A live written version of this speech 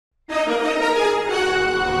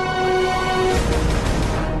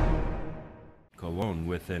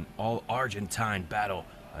with an all-Argentine battle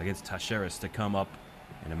against Talleres to come up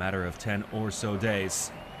in a matter of 10 or so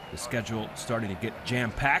days. The schedule starting to get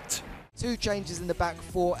jam-packed. Two changes in the back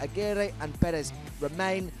four. Aguirre and Perez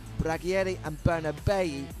remain. Braguieri and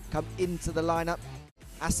Bernabei come into the lineup.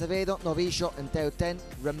 Acevedo, Novillo and Teuten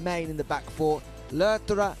remain in the back four.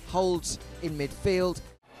 Lertura holds in midfield.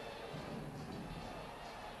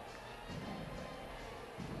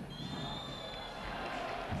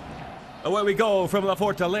 Away we go from La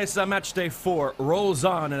Fortaleza. Match day 4 rolls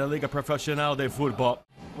on in the Liga Profesional de Fútbol.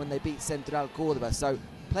 When they beat Central Córdoba, so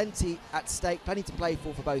plenty at stake, plenty to play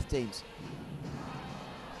for both teams.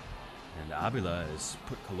 And Avila has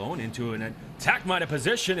put Colón into an attack-minded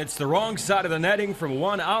position. It's the wrong side of the netting from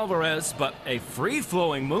Juan Alvarez, but a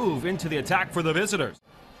free-flowing move into the attack for the visitors.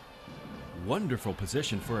 Wonderful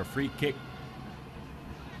position for a free kick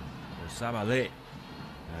for Sabale,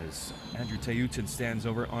 as Andrew Teuten stands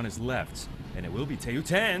over on his left, and it will be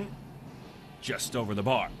Teuten just over the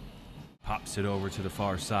bar. Pops it over to the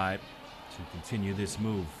far side to continue this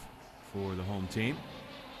move for the home team.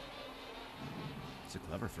 It's a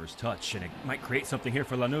clever first touch, and it might create something here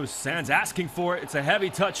for Lanús. Sands asking for it. It's a heavy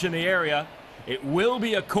touch in the area. It will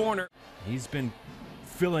be a corner. He's been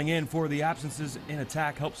filling in for the absences in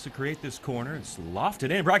attack, helps to create this corner. It's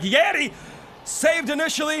lofted in. Braguieri saved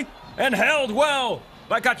initially and held well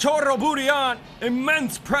by Cachorro Burian.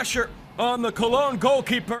 Immense pressure on the Colón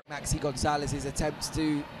goalkeeper. Maxi Gonzalez's attempts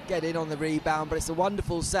to get in on the rebound, but it's a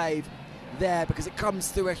wonderful save there because it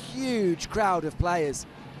comes through a huge crowd of players.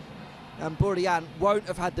 And Burian won't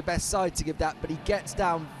have had the best side to give that, but he gets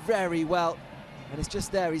down very well. And it's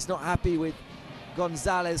just there, he's not happy with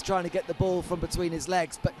Gonzalez trying to get the ball from between his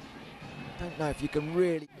legs, but I don't know if you can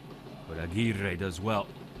really... But Aguirre does well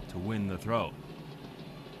to win the throw.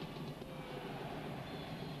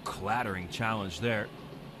 Clattering challenge there.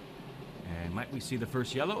 And might we see the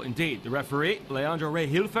first yellow? Indeed, the referee, Leandro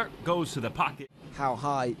Rey-Hilfer, goes to the pocket. How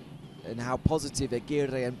high and how positive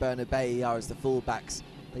Aguirre and Bernabei are as the fullbacks.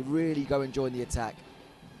 They really go and join the attack.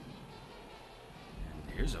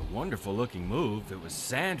 And here's a wonderful looking move. It was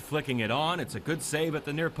Sand flicking it on. It's a good save at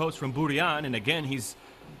the near post from Burian. And again, he's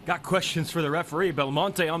got questions for the referee.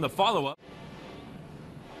 Belmonte on the follow-up.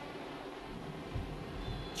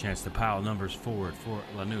 Chance to pile numbers forward for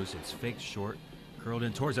Lanús. It's faked short, curled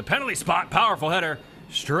in towards the penalty spot. Powerful header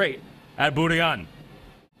straight at Burian.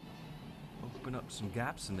 Open up some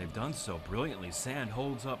gaps, and they've done so brilliantly. Sand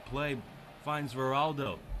holds up play, finds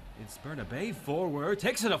Veraldo. It's Bernabei forward,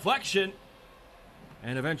 takes a deflection,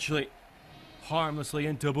 and eventually harmlessly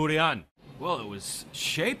into Burian. Well, it was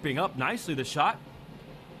shaping up nicely, the shot.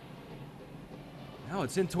 Now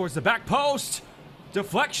it's in towards the back post.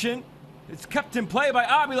 Deflection. It's kept in play by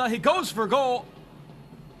Avila. He goes for goal.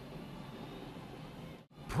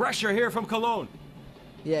 Pressure here from Colón.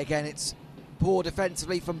 Yeah, again, it's poor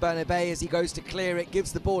defensively from Bernabei as he goes to clear it,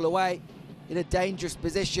 gives the ball away in a dangerous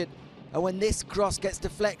position. And when this cross gets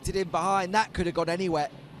deflected in behind, that could have gone anywhere.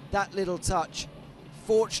 That little touch.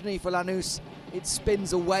 Fortunately for Lanús, it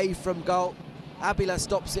spins away from goal. Avila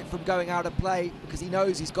stops it from going out of play because he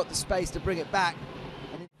knows he's got the space to bring it back.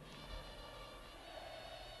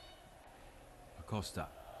 Acosta,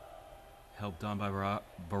 helped on by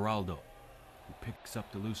Veraldo, who picks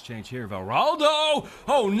up the loose change here. Veraldo!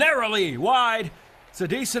 Oh, narrowly wide. It's a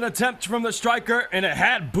decent attempt from the striker, and it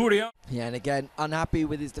had Burian. Yeah, and again, unhappy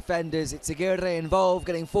with his defenders. It's Aguirre involved,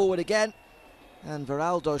 getting forward again. And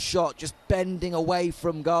Veraldo's shot just bending away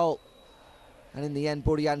from goal. And in the end,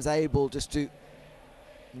 Burian's able just to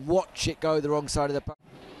watch it go the wrong side of the park.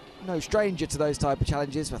 No stranger to those type of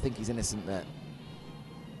challenges, but I think he's innocent there.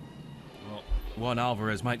 Well, Juan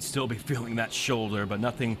Alvarez might still be feeling that shoulder, but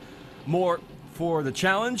nothing more for the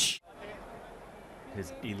challenge.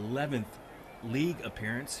 His 11th league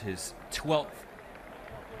appearance, his 12th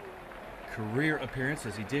career appearance,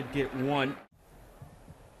 as he did get one.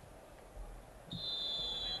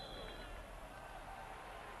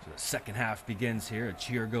 So the second half begins here. A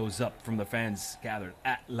cheer goes up from the fans gathered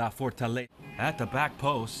at La Fortaleza. At the back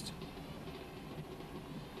post.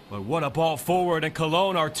 But what a ball forward, and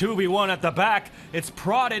Colón are 2v1 at the back. It's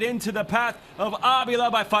prodded into the path of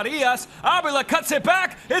Avila by Farias. Avila cuts it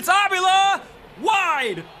back. It's Avila!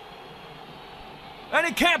 Wide! And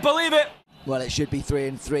he can't believe it. Well, it should be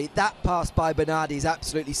 3-3. That pass by Bernardi is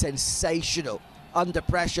absolutely sensational. Under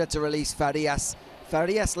pressure to release Farias.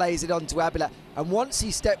 Farias lays it on to Avila. And once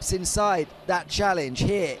he steps inside that challenge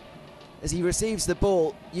here, as he receives the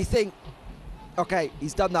ball, you think, okay,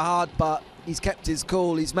 he's done the hard part. He's kept his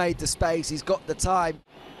cool. He's made the space. He's got the time.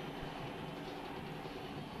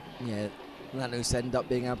 Yeah, Lanús end up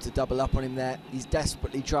being able to double up on him there. He's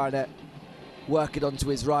desperately trying to work it onto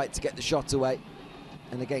his right to get the shot away.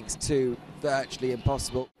 And against two, virtually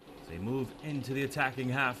impossible. They move into the attacking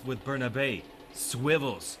half with Bernabé.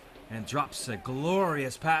 Swivels and drops a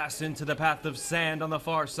glorious pass into the path of Sand on the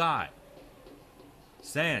far side.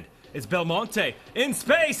 Sand, it's Belmonte in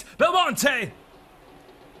space. Belmonte!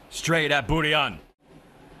 Straight at Bourian.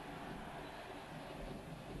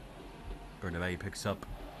 Bernabé picks up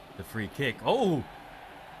the free kick. Oh,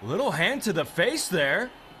 little hand to the face there.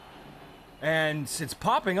 And it's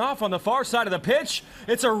popping off on the far side of the pitch.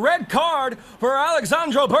 It's a red card for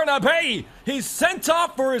Alexandro Bernabé. He's sent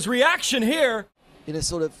off for his reaction here. In a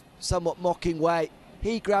sort of somewhat mocking way,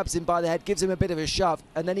 he grabs him by the head, gives him a bit of a shove,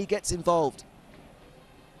 and then he gets involved.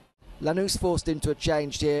 Lanús forced into a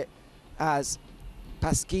change here as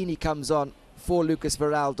Pasquini comes on for Lucas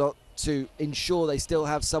Veraldo to ensure they still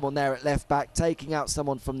have someone there at left back, taking out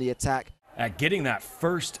someone from the attack. At getting that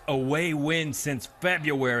first away win since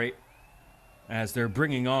February, as they're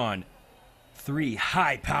bringing on three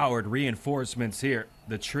high-powered reinforcements here.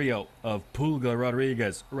 The trio of Pulga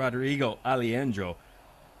Rodriguez, Rodrigo Aliendro.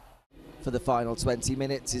 For the final 20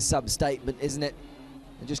 minutes is some statement, isn't it?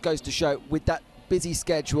 It just goes to show, with that busy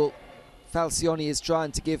schedule, Falcioni is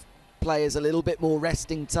trying to give players a little bit more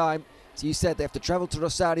resting time. So you said they have to travel to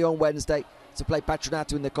Rosario on Wednesday to play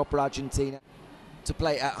Patronato in the Copa Argentina, to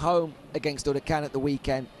play at home against Huracán at the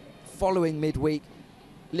weekend. Following midweek,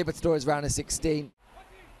 Libertadores round of 16.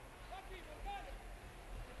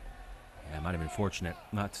 Yeah, might have been fortunate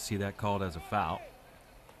not to see that called as a foul.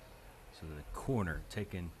 So the corner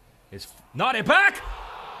taken is nodded back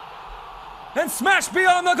and smashed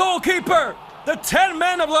beyond the goalkeeper. The 10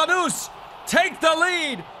 men of Lanús take the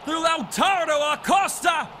lead through Lautaro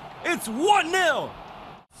Acosta. It's 1-0.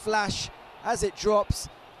 Flash as it drops.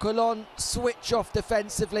 Colón switch off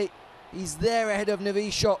defensively. He's there ahead of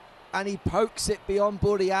Novichok, and he pokes it beyond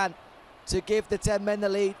Bourian to give the 10 men the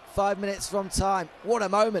lead 5 minutes from time. What a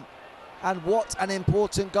moment, and what an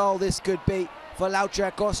important goal this could be for Lautaro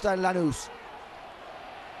Acosta and Lanús.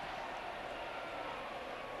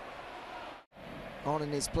 On in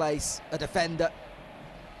his place, a defender,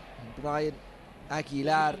 Brian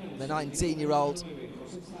Aguilar, the 19-year-old,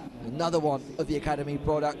 another one of the academy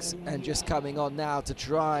products, and just coming on now to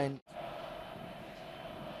try and...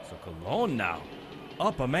 So Colón now,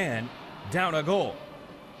 up a man, down a goal.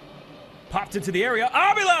 Popped into the area,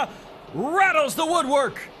 Avila rattles the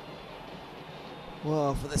woodwork.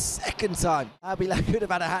 Well, for the second time, Avila could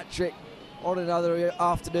have had a hat-trick on another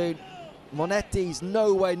afternoon. Monetti's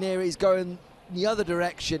nowhere near, he's going the other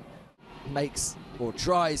direction. Makes, or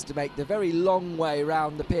tries to make, the very long way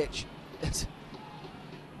around the pitch.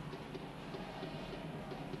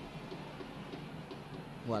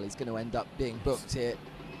 Well, he's going to end up being booked here.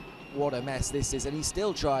 What a mess this is, and he's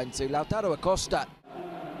still trying to. Lautaro Acosta,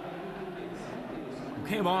 who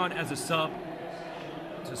came on as a sub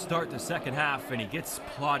to start the second half, and he gets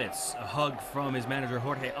plaudits, a hug from his manager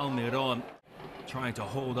Jorge Almiron, trying to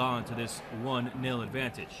hold on to this 1-0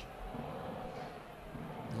 advantage.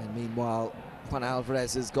 And meanwhile, Juan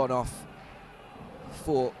Alvarez has gone off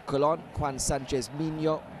for Colón. Juan Sanchez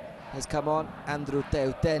Miño has come on. Andrew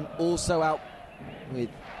Teuten also out, with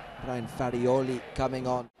Brian Farioli coming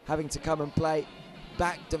on, having to come and play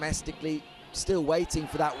back domestically, still waiting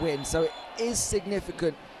for that win. So it is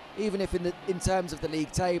significant, even if in terms of the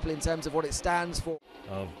league table, in terms of what it stands for.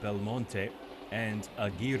 Of Belmonte and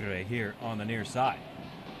Aguirre here on the near side.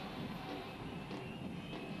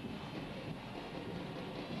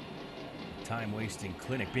 Time-wasting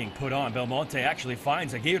clinic being put on. Belmonte actually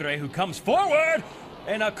finds Aguirre, who comes forward,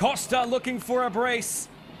 and Acosta looking for a brace,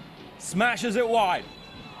 smashes it wide.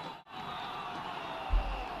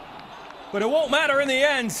 But it won't matter in the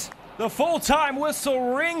end. The full-time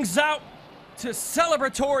whistle rings out to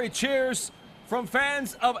celebratory cheers from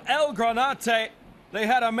fans of El Granate. They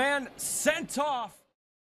had a man sent off.